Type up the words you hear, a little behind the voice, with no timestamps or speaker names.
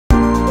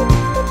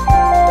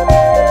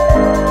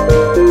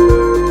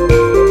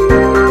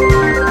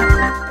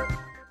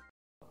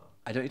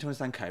to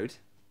understand code,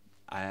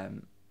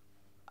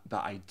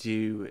 but I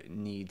do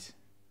need,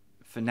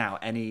 for now,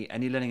 any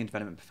learning and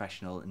development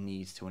professional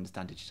needs to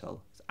understand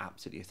digital. It's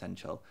absolutely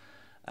essential.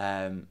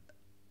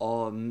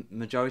 Or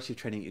majority of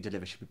training that you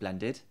deliver should be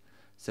blended.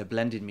 So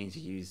blended means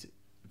you use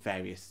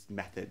various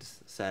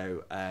methods.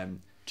 So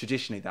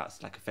traditionally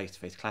that's like a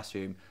face-to-face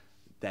classroom,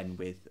 then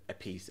with a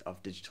piece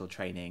of digital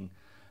training.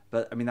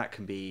 But I mean, that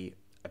can be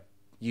a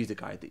user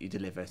guide that you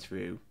deliver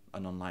through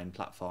an online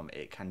platform.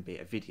 It can be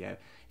a video, it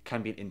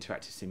can be an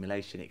interactive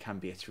simulation, it can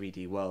be a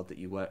 3D world that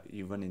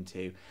you run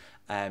into.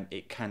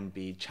 It can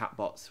be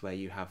chatbots where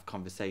you have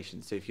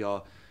conversations. So if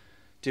you're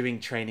doing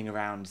training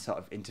around sort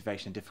of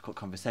intervention and difficult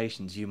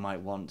conversations, you might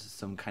want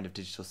some kind of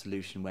digital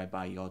solution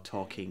whereby you're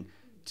talking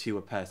to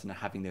a person and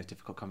having those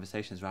difficult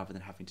conversations rather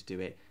than having to do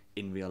it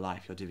in real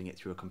life. You're doing it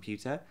through a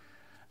computer.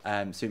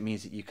 So it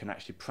means that you can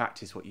actually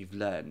practice what you've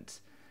learned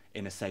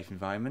in a safe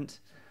environment.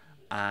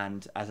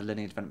 And as a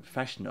learning and development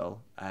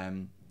professional,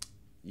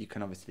 you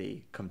can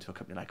obviously come to a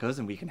company like us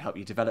and we can help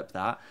you develop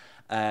that.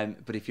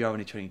 But if you're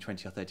only training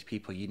 20 or 30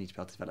 people, you need to be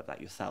able to develop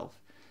that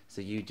yourself.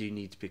 So you do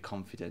need to be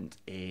confident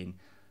in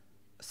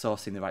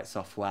sourcing the right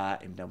software,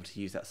 in being able to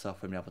use that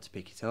software and be able to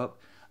pick it up.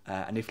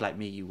 And if, like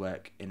me, you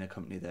work in a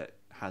company that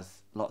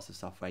has lots of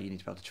software, you need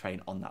to be able to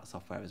train on that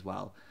software as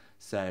well.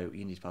 So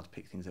you need to be able to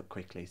pick things up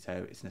quickly.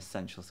 So it's an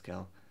essential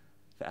skill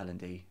for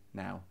L&D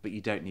now. But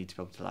you don't need to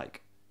be able to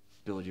like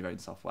build your own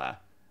software,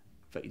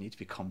 but you need to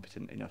be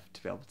competent enough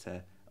to be able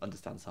to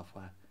understand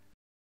software.